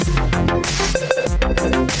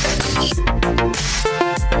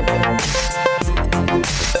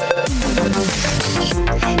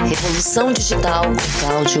Revolução Digital com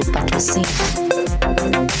Cláudio Patrocínio.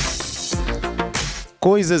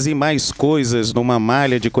 Coisas e mais coisas numa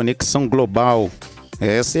malha de conexão global.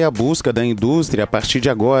 Essa é a busca da indústria a partir de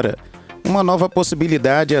agora. Uma nova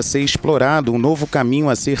possibilidade a ser explorado, um novo caminho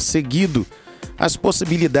a ser seguido. As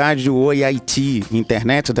possibilidades do IoT,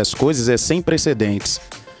 Internet das Coisas, é sem precedentes.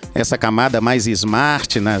 Essa camada mais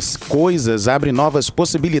smart nas coisas abre novas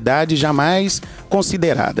possibilidades jamais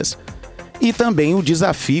consideradas. E também o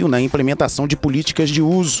desafio na implementação de políticas de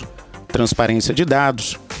uso, transparência de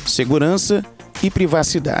dados, segurança e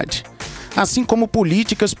privacidade, assim como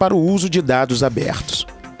políticas para o uso de dados abertos.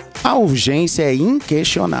 A urgência é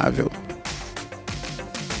inquestionável.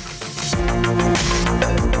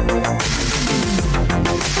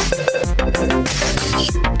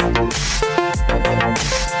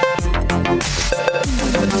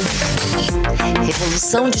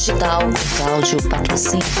 Revolução Digital com Cláudio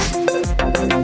Patrocínio.